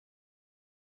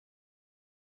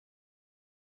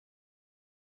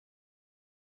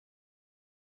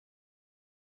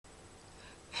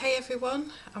Hey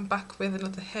everyone, I'm back with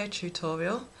another hair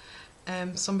tutorial.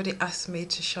 Somebody asked me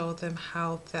to show them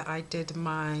how that I did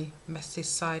my messy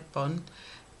side bun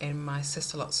in my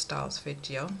Sisterlocks styles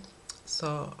video.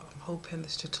 So I'm hoping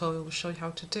this tutorial will show you how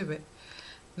to do it.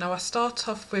 Now I start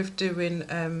off with doing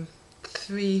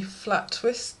 3 flat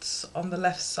twists on the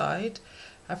left side.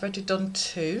 I've already done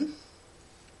 2,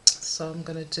 so I'm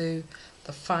going to do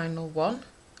the final one.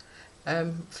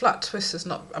 Flat twist is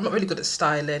not, I'm not really good at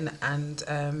styling, and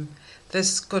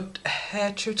there's good hair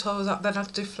tutorials out there how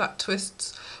to do flat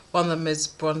twists. One of them is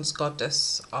Bronze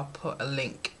Goddess. I'll put a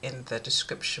link in the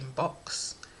description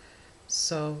box.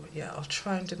 So yeah, I'll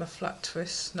try and do my flat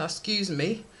twist. Now excuse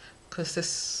me, because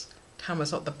this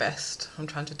camera's not the best. I'm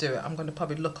trying to do it. I'm going to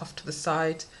probably look off to the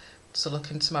side to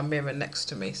look into my mirror next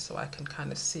to me so I can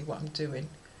kind of see what I'm doing.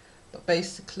 But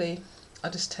basically, I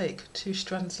just take 2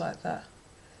 strands like that,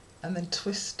 and then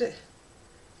twist it,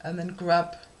 and then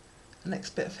grab the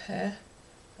next bit of hair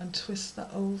and twist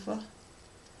that over,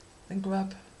 then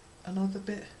grab another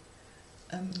bit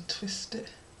and twist it,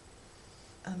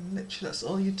 and literally that's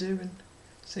all you're doing.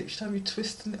 So each time you're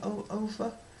twisting it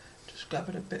over, just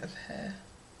grabbing a bit of hair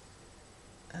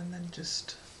and then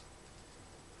just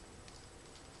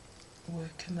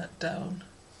working that down.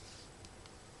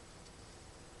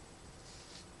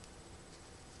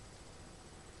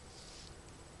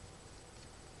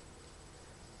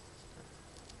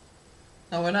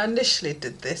 Now when I initially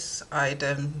did this, I'd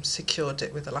secured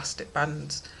it with elastic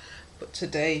bands, but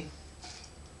today,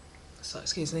 so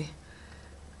excuse me,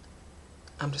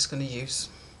 I'm just going to use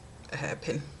a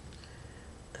hairpin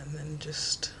and then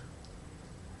just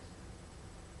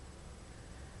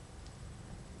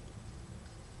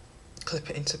clip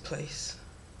it into place.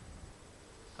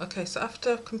 Okay, so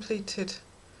after I've completed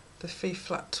the 3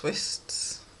 flat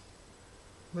twists,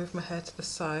 move my hair to the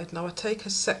side. Now I take a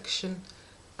section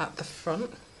at the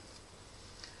front,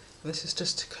 and this is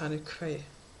just to kind of create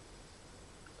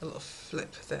a little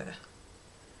flip there.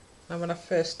 Now when I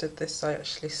first did this, I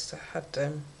actually had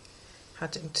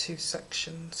it in 2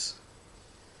 sections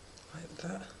like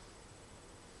that.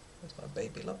 There's my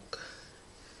baby lock.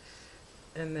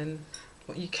 And then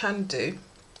what you can do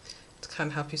to kind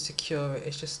of help you secure it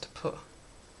is just to put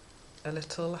a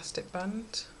little elastic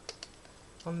band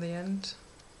on the end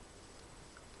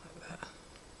like that.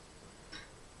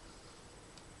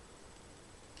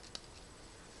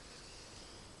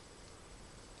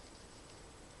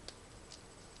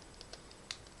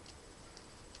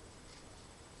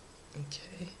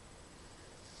 Okay,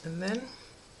 and then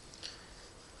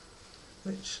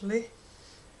literally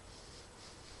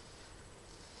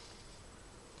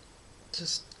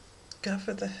just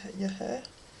gather your hair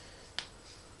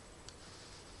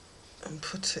and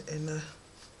put it in a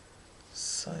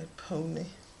side pony.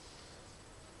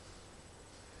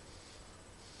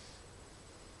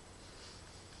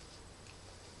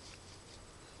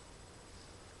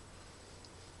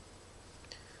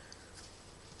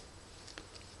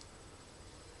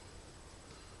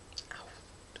 Ow,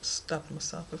 just stabbed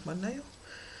myself with my nail.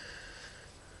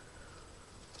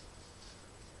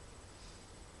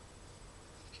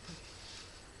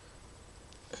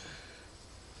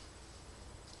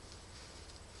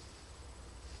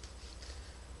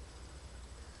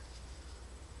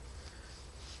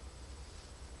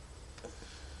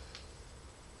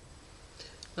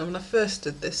 Now when I first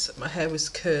did this, my hair was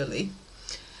curly,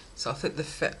 so I think the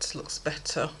effect looks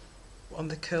better on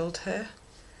the curled hair,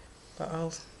 but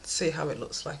I'll see how it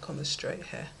looks like on the straight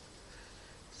hair.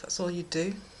 So that's all you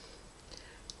do.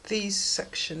 These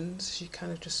sections you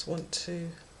kind of just want to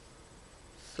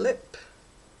flip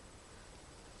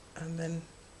and then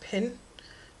pin.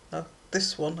 Now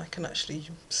this one I can actually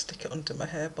stick it under my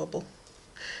hair bubble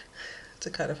to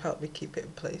kind of help me keep it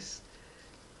in place.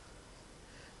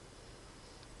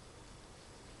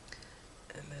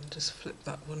 And then just flip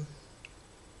that one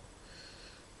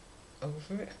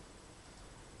over it,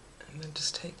 and then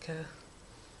just take a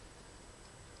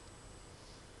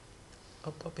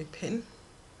bobby pin,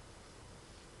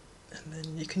 and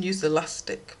then you can use the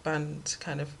elastic band to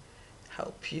kind of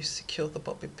help you secure the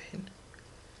bobby pin.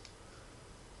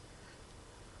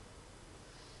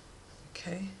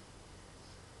 Okay,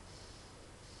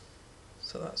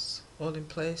 so that's all in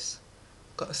place.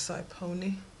 Got a side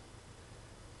pony,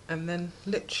 and then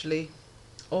literally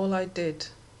all I did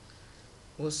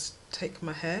was take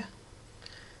my hair,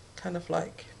 kind of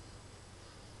like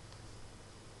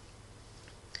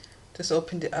just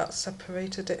opened it out,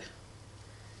 separated it,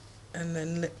 and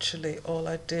then literally all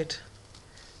I did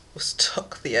was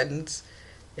tuck the ends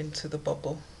into the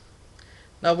bubble.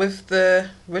 Now with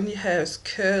when your hair is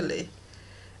curly,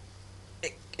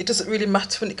 it doesn't really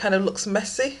matter when it kind of looks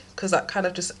messy, because that kind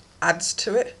of just adds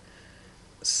to it.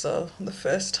 So the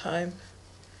first time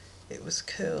it was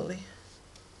curly,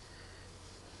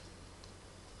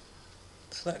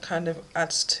 so that kind of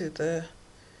adds to the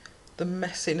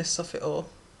messiness of it all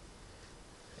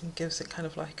and gives it kind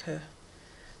of like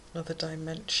another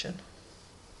dimension.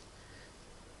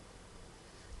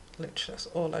 Literally that's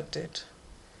all I did.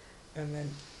 And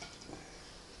then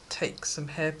take some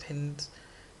hairpins,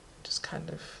 just kind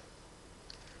of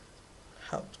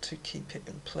help to keep it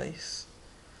in place.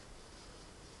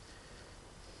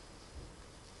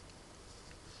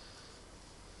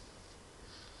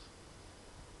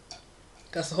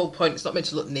 That's the whole point. It's not meant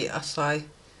to look neat. Sorry.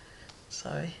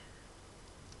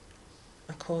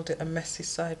 I called it a messy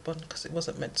side bun because it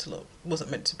wasn't meant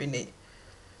to be neat.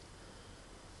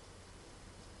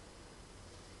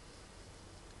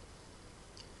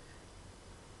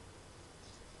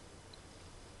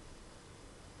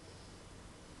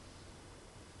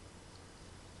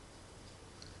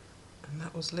 And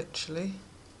that was literally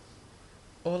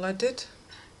all I did.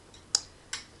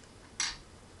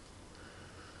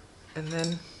 And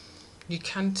then you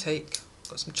can take,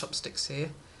 got some chopsticks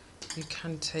here, you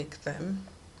can take them,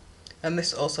 and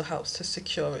this also helps to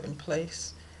secure it in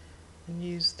place, and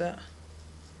use that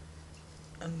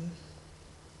and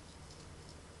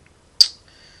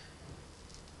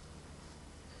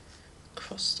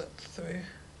cross that through.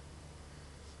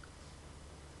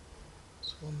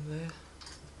 There's one there.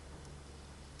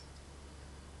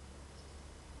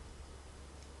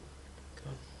 Go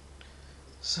on.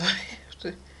 So I have to,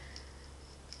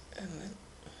 and then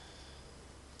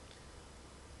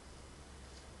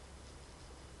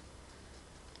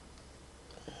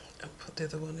I'll put the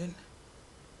other one in.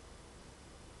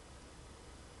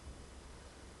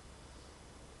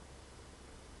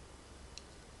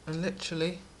 And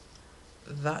literally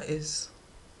that is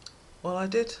all I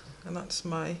did, and that's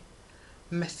my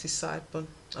messy side bun.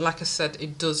 And like I said,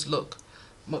 it does look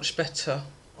much better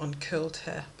on curled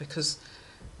hair, because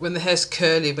when the hair's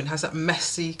curly, when it has that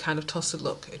messy kind of tousled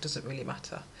look, it doesn't really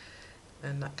matter,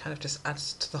 and that kind of just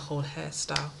adds to the whole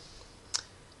hairstyle.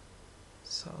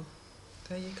 So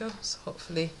there you go. So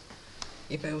hopefully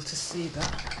you'll be able to see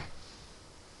that.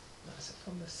 That's it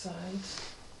from the side,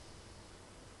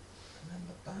 and then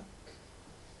the back,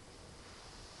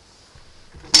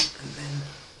 and then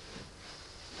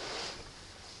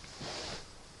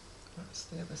that's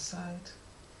the other side.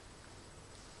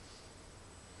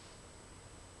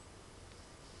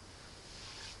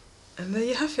 And there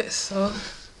you have it. So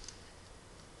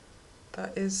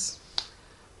that is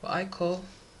what I call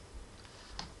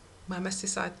my messy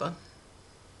side bun.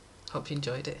 Hope you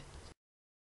enjoyed it.